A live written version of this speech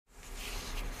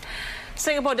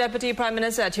Singapore Deputy Prime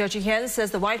Minister Teo Hean says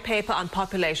the white paper on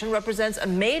population represents a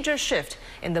major shift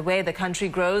in the way the country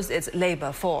grows its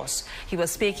labour force. He was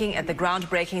speaking at the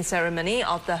groundbreaking ceremony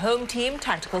of the Home Team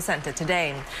Tactical Centre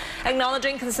today.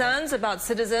 Acknowledging concerns about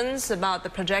citizens about the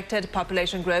projected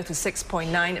population growth to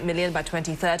 6.9 million by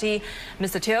 2030,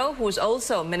 Mr. Teo, who is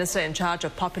also Minister in charge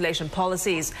of population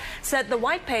policies, said the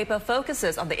white paper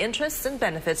focuses on the interests and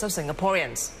benefits of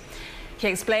Singaporeans. He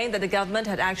explained that the government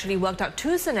had actually worked out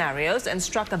two scenarios and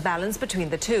struck a balance between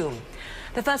the two.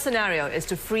 The first scenario is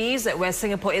to freeze where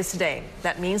Singapore is today.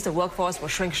 That means the workforce will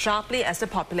shrink sharply as the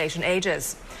population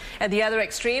ages. At the other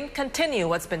extreme, continue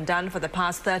what's been done for the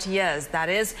past 30 years. That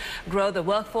is, grow the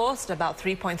workforce at about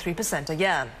 3.3% a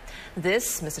year.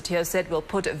 This, Mr. Teo said, will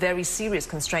put very serious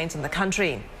constraints on the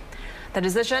country. The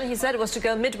decision, he said, was to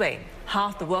go midway,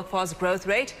 half the workforce growth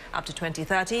rate up to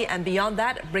 2030, and beyond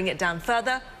that, bring it down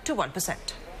further to 1%.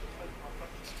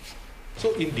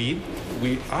 So indeed,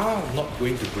 we are not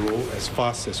going to grow as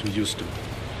fast as we used to.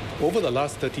 Over the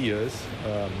last 30 years,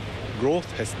 growth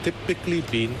has typically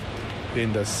been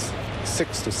in the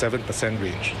 6 to 7%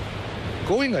 range.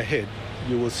 Going ahead,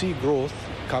 you will see growth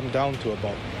come down to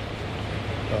about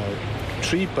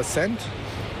 3%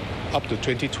 up to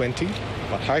 2020,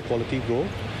 but high quality growth.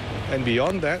 And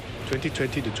beyond that,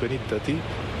 2020 to 2030,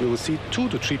 we will see 2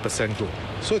 to 3% growth.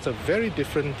 So it's a very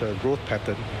different growth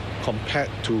pattern compared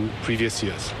to previous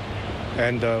years.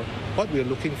 And what we're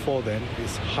looking for then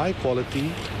is high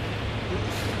quality,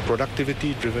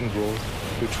 productivity-driven growth,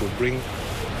 which will bring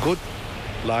good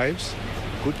lives,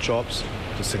 good jobs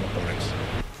to Singaporeans.